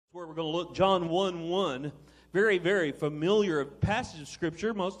Where we're going to look, John 1:1, very, very familiar passage of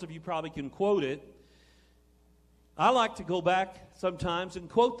Scripture. Most of you probably can quote it. I like to go back sometimes and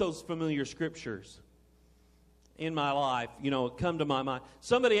quote those familiar Scriptures in my life, come to my mind.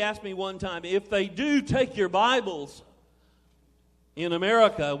 Somebody asked me one time, if they do take your Bibles in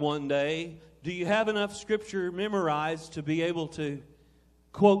America one day, do you have enough Scripture memorized to be able to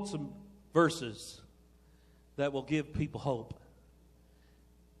quote some verses that will give people hope?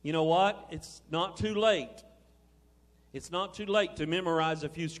 You know what? It's not too late. It's not too late to memorize a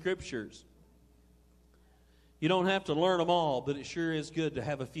few scriptures. You don't have to learn them all, but it sure is good to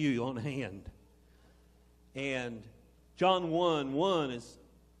have a few on hand. And John 1:1 is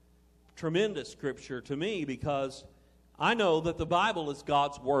tremendous scripture to me because I know that the Bible is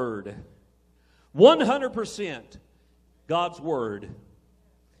God's Word. 100% God's Word.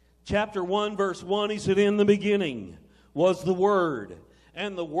 Chapter 1, verse 1, he said, "In the beginning was the Word,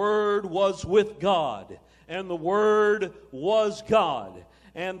 and the Word was with God, and the Word was God,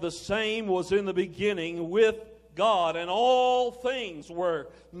 and the same was in the beginning with God, and all things were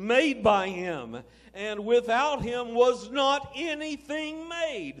made by Him, and without Him was not anything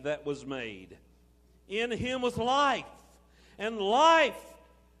made that was made. In Him was life, and life,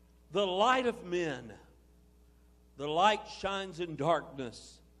 the light of men. The light shines in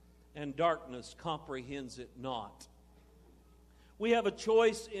darkness, and darkness comprehends it not." We have a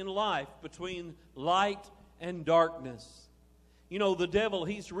choice in life between light and darkness. You know, the devil,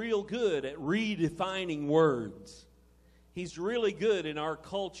 he's real good at redefining words. He's really good in our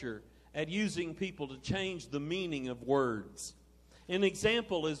culture at using people to change the meaning of words. An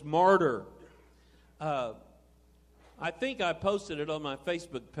example is martyr. I think I posted it on my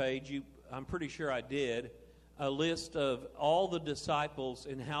Facebook page. I'm pretty sure I did. A list of all the disciples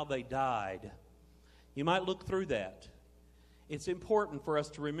and how they died. You might look through that. It's important for us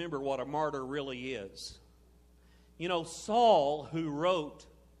to remember what a martyr really is. You know, Saul, who wrote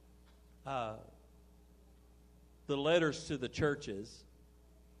the letters to the churches,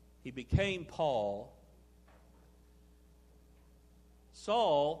 he became Paul.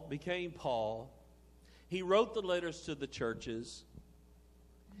 Saul became Paul. He wrote the letters to the churches.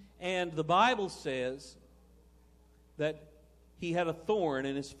 And the Bible says that he had a thorn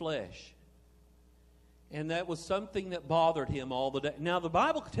in his flesh. And that was something that bothered him all the day. Now, the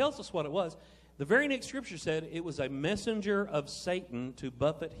Bible tells us what it was. The very next scripture said it was a messenger of Satan to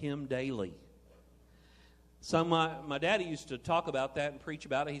buffet him daily. So my daddy used to talk about that and preach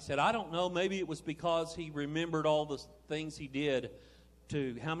about it. He said, I don't know, maybe it was because he remembered all the things he did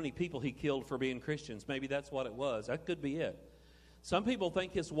to how many people he killed for being Christians. Maybe that's what it was. That could be it. Some people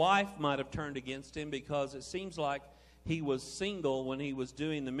think his wife might have turned against him because it seems like he was single when he was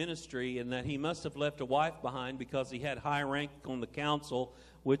doing the ministry, and that he must have left a wife behind because he had high rank on the council,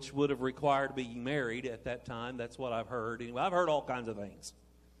 which would have required being married at that time. That's what I've heard. Anyway, I've heard all kinds of things.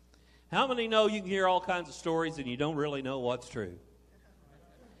 How many know you can hear all kinds of stories and you don't really know what's true?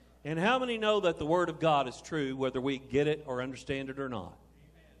 And how many know that the Word of God is true, whether we get it or understand it or not?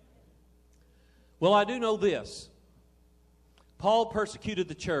 Well, I do know this. Paul persecuted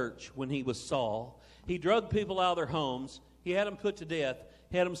the church when he was Saul. He drugged people out of their homes. He had them put to death.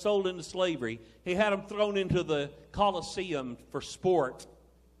 He had them sold into slavery. He had them thrown into the Colosseum for sport.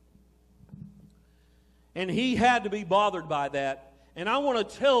 And he had to be bothered by that. And I want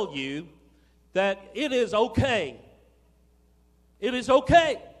to tell you that it is okay. It is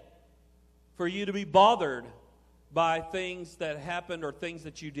okay for you to be bothered by things that happened or things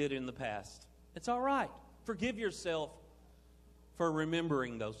that you did in the past. It's all right. Forgive yourself for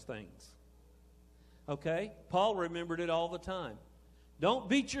remembering those things. Okay? Paul remembered it all the time. Don't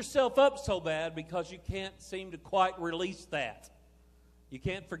beat yourself up so bad because you can't seem to quite release that. You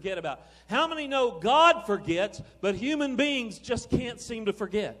can't forget about it. How many know God forgets, but human beings just can't seem to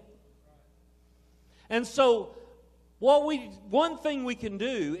forget? And so, one thing we can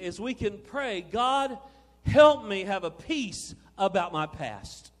do is we can pray, God, help me have a peace about my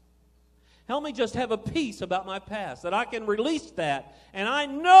past. Help me just have a peace about my past, that I can release that. And I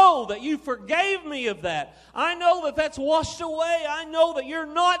know that you forgave me of that. I know that that's washed away. I know that you're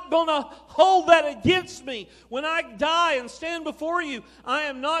not going to hold that against me. When I die and stand before you, I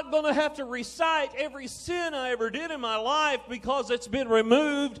am not going to have to recite every sin I ever did in my life because it's been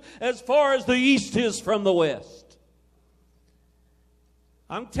removed as far as the east is from the west.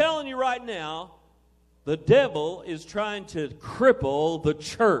 I'm telling you right now, the devil is trying to cripple the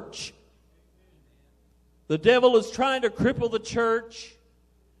church. The devil is trying to cripple the church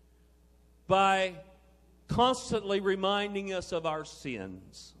by constantly reminding us of our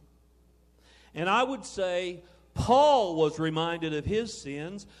sins. And I would say Paul was reminded of his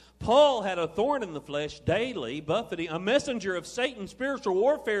sins. Paul had a thorn in the flesh daily, buffeting, a messenger of Satan's spiritual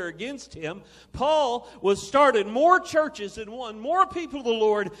warfare against him. Paul was started more churches and won more people to the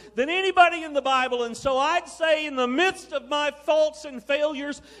Lord than anybody in the Bible. And so I'd say in the midst of my faults and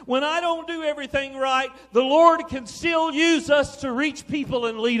failures, when I don't do everything right, the Lord can still use us to reach people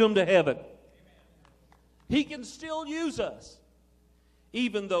and lead them to heaven. He can still use us,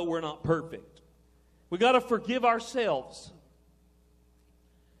 even though we're not perfect. We got to forgive ourselves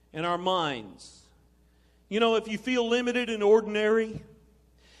and our minds. You know, if you feel limited and ordinary,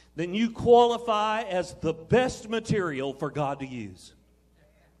 then you qualify as the best material for God to use.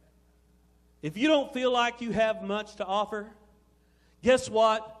 If you don't feel like you have much to offer, guess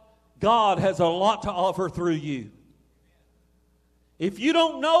what? God has a lot to offer through you. If you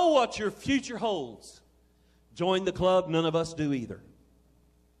don't know what your future holds, join the club. None of us do either.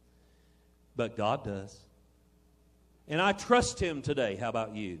 But God does. And I trust Him today. How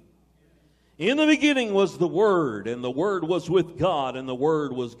about you? In the beginning was the Word, and the Word was with God, and the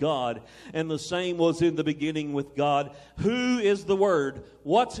Word was God, and the same was in the beginning with God. Who is the Word?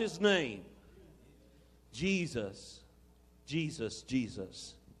 What's His name? Jesus. Jesus,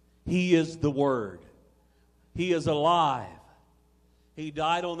 Jesus. He is the Word. He is alive. He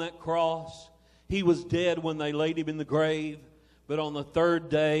died on that cross. He was dead when they laid Him in the grave, but on the third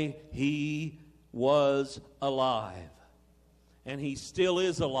day, He was alive. And He still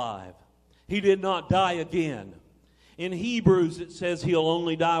is alive. He did not die again. In Hebrews, it says He'll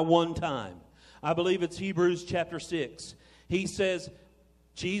only die one time. I believe it's Hebrews chapter 6. He says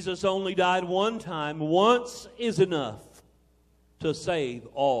Jesus only died one time. Once is enough to save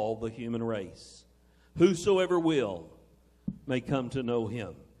all the human race. Whosoever will may come to know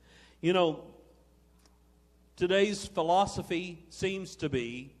Him. You know, today's philosophy seems to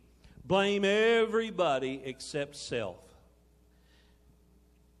be blame everybody except self.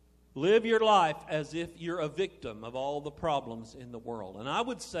 Live your life as if you're a victim of all the problems in the world. And I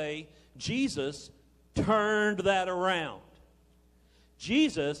would say Jesus turned that around.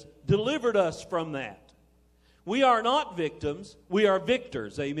 Jesus delivered us from that. We are not victims, we are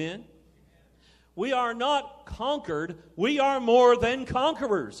victors. Amen? We are not conquered, we are more than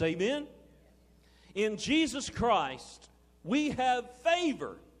conquerors. Amen? In Jesus Christ, we have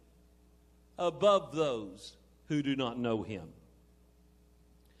favor above those who do not know Him.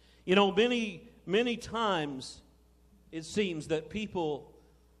 You know, many times it seems that people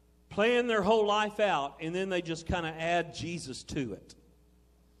plan their whole life out and then they just kind of add Jesus to it.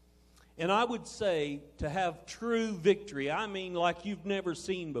 And I would say to have true victory, I mean like you've never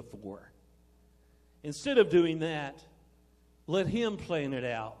seen before. Instead of doing that, let Him plan it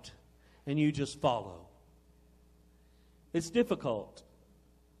out and you just follow. It's difficult,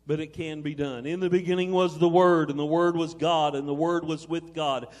 but it can be done. In the beginning was the Word, and the Word was God, and the Word was with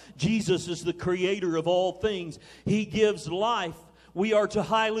God. Jesus is the creator of all things. He gives life. We are to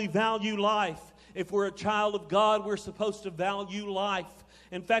highly value life. If we're a child of God, we're supposed to value life.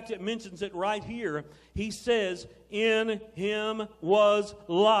 In fact, it mentions it right here. He says, in Him was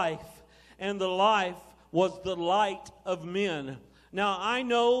life, and the life was the light of men. Now, I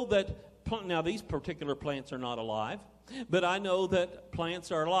know that, these particular plants are not alive. But I know that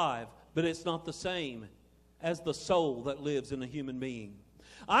plants are alive, but it's not the same as the soul that lives in a human being.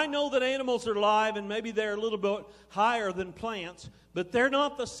 I know that animals are alive, and maybe they're a little bit higher than plants, but they're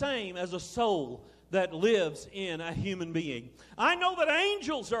not the same as a soul that lives in a human being. I know that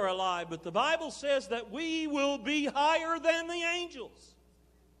angels are alive, but the Bible says that we will be higher than the angels.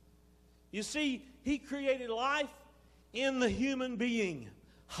 You see, He created life in the human being,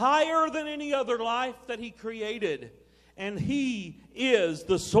 higher than any other life that He created. And He is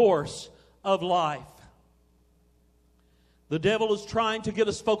the source of life. The devil is trying to get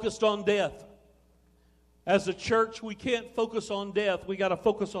us focused on death. As a church, we can't focus on death. We got to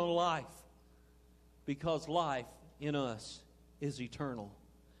focus on life. Because life in us is eternal.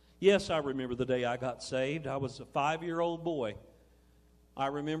 Yes, I remember the day I got saved. I was a 5-year-old boy. I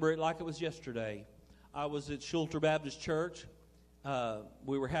remember it like it was yesterday. I was at Schulter Baptist Church.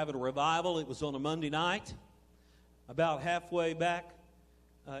 We were having a revival. It was on a Monday night. About halfway back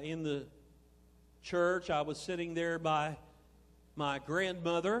in the church, I was sitting there by my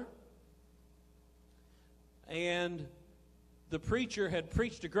grandmother, and the preacher had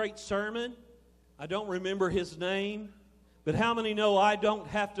preached a great sermon. I don't remember his name, but how many know I don't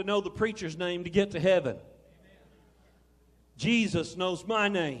have to know the preacher's name to get to heaven? Jesus knows my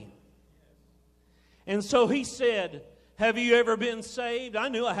name. And so he said, have you ever been saved? I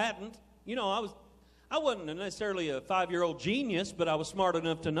knew I hadn't. You know, I wasn't necessarily a 5-year-old genius, but I was smart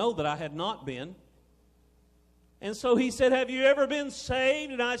enough to know that I had not been. And so he said, have you ever been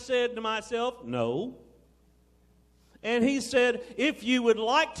saved? And I said to myself, no. And he said, if you would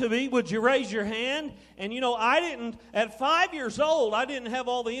like to be, would you raise your hand? And at 5 years old, I didn't have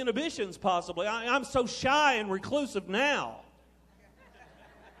all the inhibitions possibly. I'm so shy and reclusive now.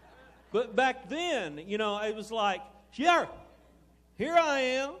 But back then, it was like, yeah, here I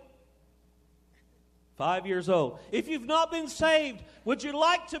am. 5 years old. If you've not been saved, would you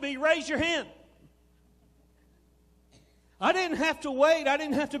like to be? Raise your hand. I didn't have to wait. I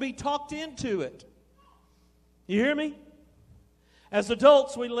didn't have to be talked into it. You hear me? As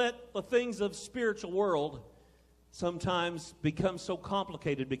adults, we let the things of spiritual world sometimes become so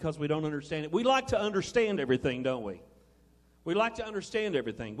complicated because we don't understand it. We like to understand everything, don't we? We like to understand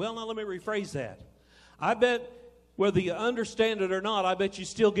everything. Well, now let me rephrase that. I bet whether you understand it or not, I bet you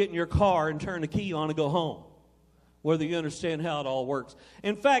still get in your car and turn the key on and go home, whether you understand how it all works.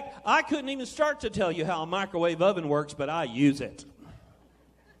 In fact, I couldn't even start to tell you how a microwave oven works, but I use it.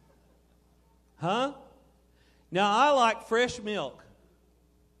 Huh? Now, I like fresh milk.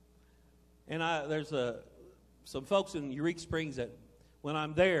 And there's some folks in Eureka Springs that when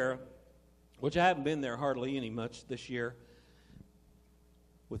I'm there, which I haven't been there hardly any much this year,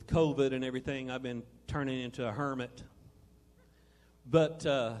 with COVID and everything, I've been turning into a hermit. But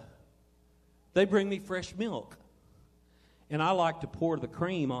they bring me fresh milk. And I like to pour the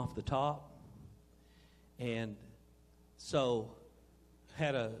cream off the top. And so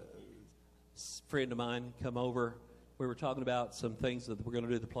had a friend of mine come over. We were talking about some things that we're going to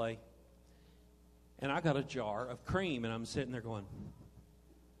do at the play. And I got a jar of cream, and I'm sitting there going,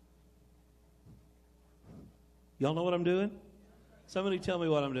 y'all know what I'm doing? Somebody tell me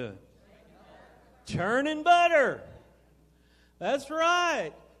what I'm doing. Churning butter. That's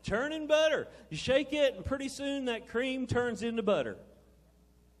right. Churning butter. You shake it, and pretty soon that cream turns into butter.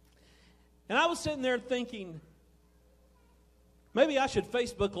 And I was sitting there thinking, maybe I should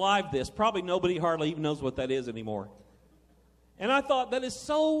Facebook Live this. Probably nobody hardly even knows what that is anymore. And I thought that is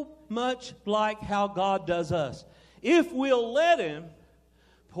so much like how God does us. If we'll let Him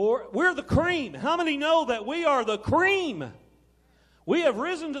pour, we're the cream. How many know that we are the cream? We have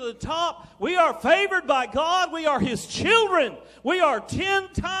risen to the top. We are favored by God. We are His children. We are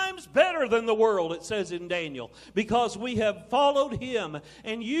 10 times better than the world, it says in Daniel, because we have followed Him.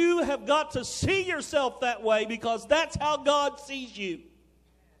 And you have got to see yourself that way because that's how God sees you.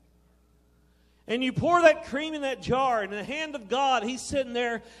 And you pour that cream in that jar, and in the hand of God, He's sitting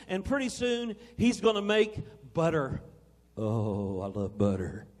there, and pretty soon He's going to make butter. Oh, I love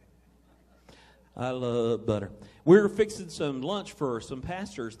butter. I love butter. We're fixing some lunch for some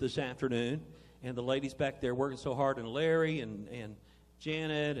pastors this afternoon, and the ladies back there working so hard, and Larry and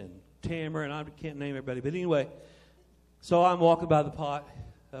Janet and Tamara, and I can't name everybody, but anyway, so I'm walking by the pot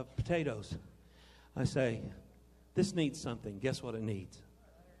of potatoes. I say, this needs something. Guess what it needs?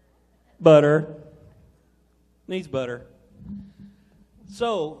 Butter. Needs butter.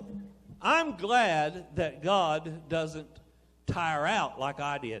 So, I'm glad that God doesn't tire out like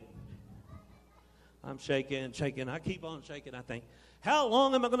I did. I'm shaking. I keep on shaking, I think. How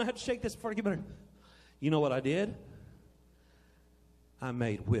long am I going to have to shake this before I get butter? You know what I did? I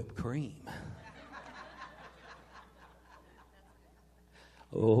made whipped cream.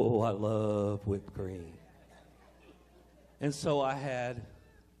 Oh, I love whipped cream. And so I had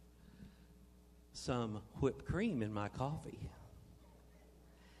some whipped cream in my coffee.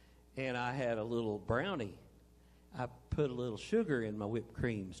 And I had a little brownie. I put a little sugar in my whipped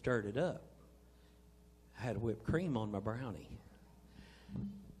cream, stirred it up. I had whipped cream on my brownie.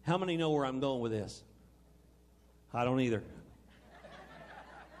 How many know where I'm going with this? I don't either.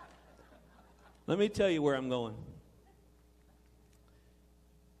 Let me tell you where I'm going.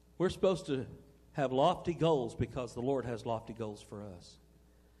 We're supposed to have lofty goals because the Lord has lofty goals for us.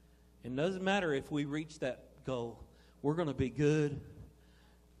 It doesn't matter if we reach that goal. We're going to be good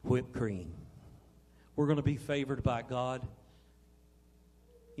whipped cream. We're going to be favored by God.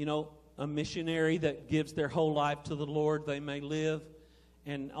 You know, a missionary that gives their whole life to the Lord, they may live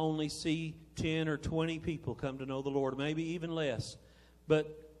and only see 10 or 20 people come to know the Lord, maybe even less.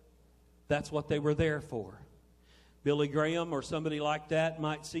 But that's what they were there for. Billy Graham or somebody like that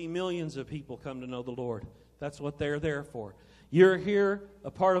might see millions of people come to know the Lord. That's what they're there for. You're here,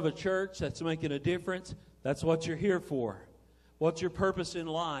 a part of a church that's making a difference. That's what you're here for. What's your purpose in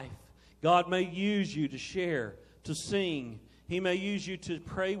life? God may use you to share, to sing He may use you to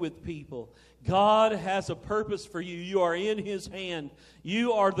pray with people. God has a purpose for you. You are in His hand.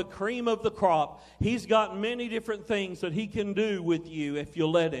 You are the cream of the crop. He's got many different things that He can do with you if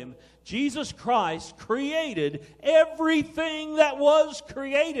you'll let Him. Jesus Christ created everything that was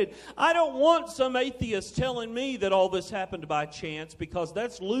created. I don't want some atheist telling me that all this happened by chance, because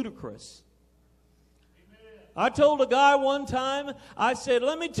that's ludicrous. I told a guy one time, I said,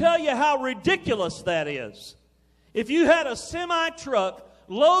 let me tell you how ridiculous that is. If you had a semi-truck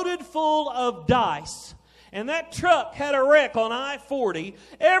loaded full of dice, and that truck had a wreck on I-40,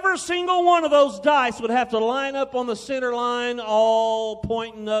 every single one of those dice would have to line up on the center line, all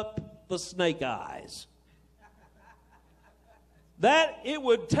pointing up the snake eyes. It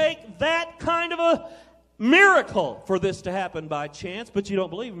would take that kind of a miracle for this to happen by chance, but you don't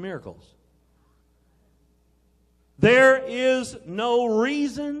believe in miracles. There is no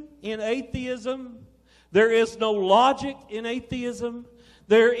reason in atheism. There is no logic in atheism.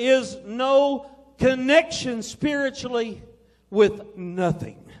 There is no connection spiritually with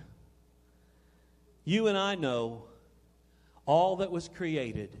nothing. You and I know all that was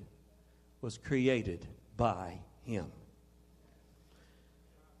created by Him.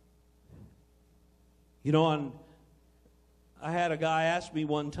 You know, I had a guy ask me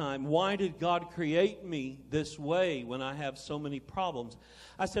one time, why did God create me this way when I have so many problems?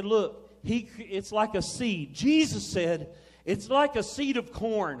 I said, look, it's like a seed. Jesus said, it's like a seed of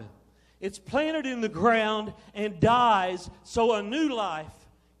corn. It's planted in the ground and dies so a new life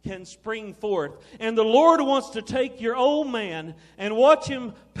can spring forth. And the Lord wants to take your old man and watch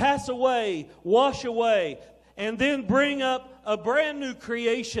him pass away, wash away, and then bring up a brand new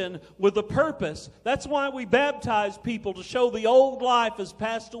creation with a purpose. That's why we baptize people, to show the old life has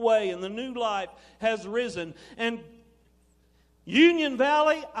passed away and the new life has risen. And Union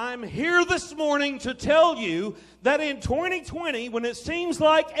Valley, I'm here this morning to tell you that in 2020, when it seems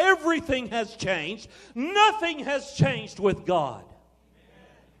like everything has changed, nothing has changed with God.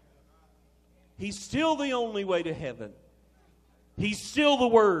 He's still the only way to heaven. He's still the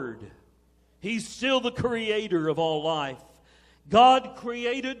Word. He's still the creator of all life. God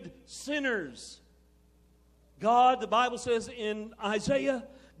created sinners. God, the Bible says in Isaiah,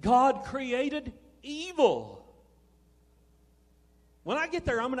 God created evil. When I get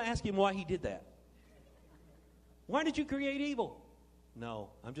there, I'm going to ask Him why He did that. Why did you create evil? No,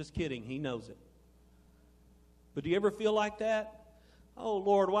 I'm just kidding. He knows it. But do you ever feel like that? Oh,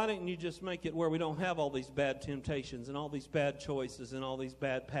 Lord, why didn't you just make it where we don't have all these bad temptations and all these bad choices and all these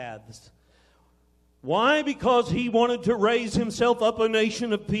bad paths? Why? Because He wanted to raise Himself up a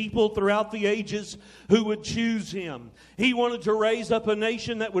nation of people throughout the ages who would choose Him. He wanted to raise up a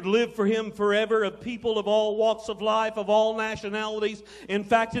nation that would live for Him forever, of people of all walks of life, of all nationalities. In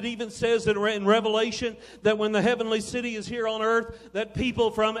fact, it even says in Revelation that when the heavenly city is here on earth, that people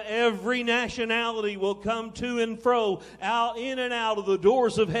from every nationality will come to and fro, out in and out of the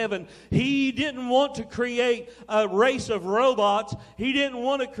doors of heaven. He didn't want to create a race of robots. He didn't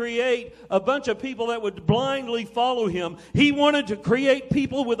want to create a bunch of people that would blindly follow Him. He wanted to create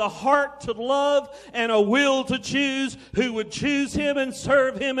people with a heart to love and a will to choose, who would choose Him and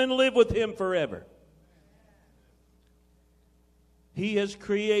serve Him and live with Him forever. He has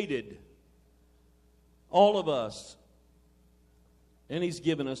created all of us, and He's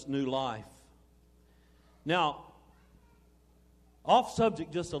given us new life. Now, off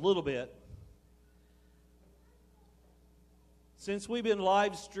subject just a little bit. Since we've been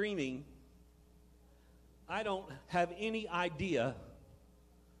live streaming, I don't have any idea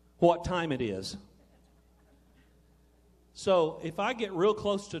what time it is. So if I get real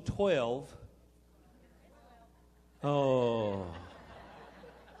close to 12, oh,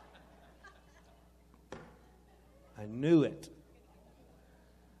 I knew it.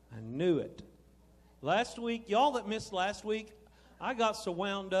 I knew it. Last week, y'all that missed last week, I got so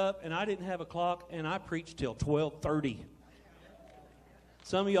wound up and I didn't have a clock and I preached till 12:30.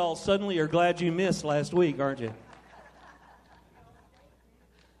 Some of y'all suddenly are glad you missed last week, aren't you?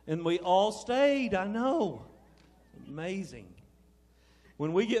 And we all stayed, I know. Amazing.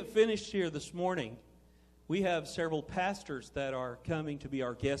 When we get finished here this morning, we have several pastors that are coming to be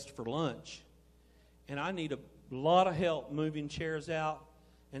our guests for lunch. And I need a lot of help moving chairs out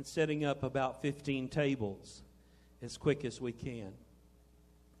and setting up about 15 tables as quick as we can.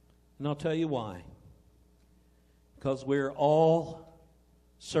 And I'll tell you why. Because we're all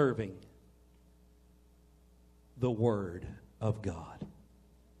serving the Word of God,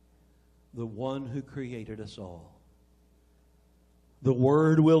 the one who created us all. The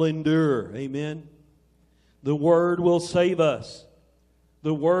Word will endure. Amen. The Word will save us.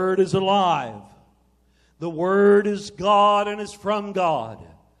 The Word is alive. The Word is God and is from God.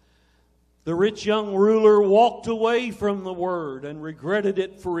 The rich young ruler walked away from the Word and regretted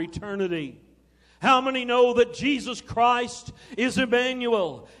it for eternity. How many know that Jesus Christ is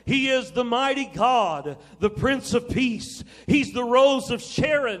Emmanuel? He is the mighty God, the Prince of Peace. He's the Rose of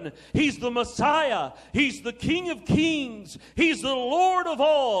Sharon. He's the Messiah. He's the King of Kings. He's the Lord of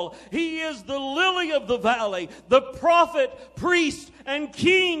all. He is the lily of the valley, the prophet, priest, and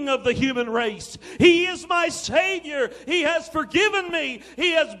King of the human race. He is my Savior. He has forgiven me.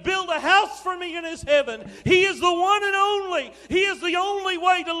 He has built a house for me in His heaven. He is the one and only. He is the only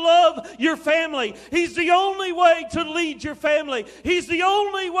way to love your family. He's the only way to lead your family. He's the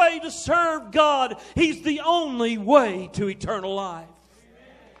only way to serve God. He's the only way to eternal life.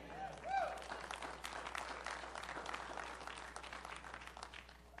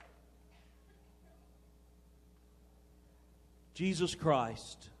 Jesus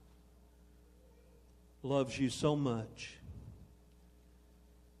Christ loves you so much.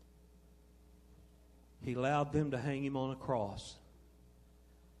 He allowed them to hang Him on a cross.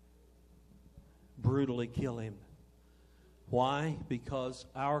 Brutally kill Him. Why? Because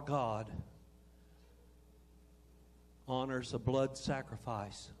our God honors a blood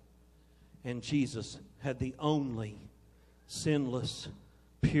sacrifice. And Jesus had the only sinless,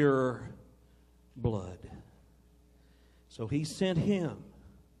 pure blood. So He sent Him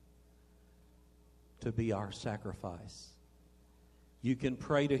to be our sacrifice. You can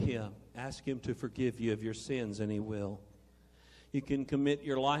pray to Him. Ask Him to forgive you of your sins, and He will. You can commit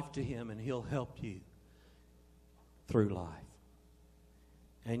your life to Him, and He'll help you through life.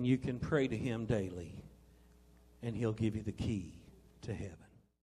 And you can pray to Him daily, and He'll give you the key to heaven.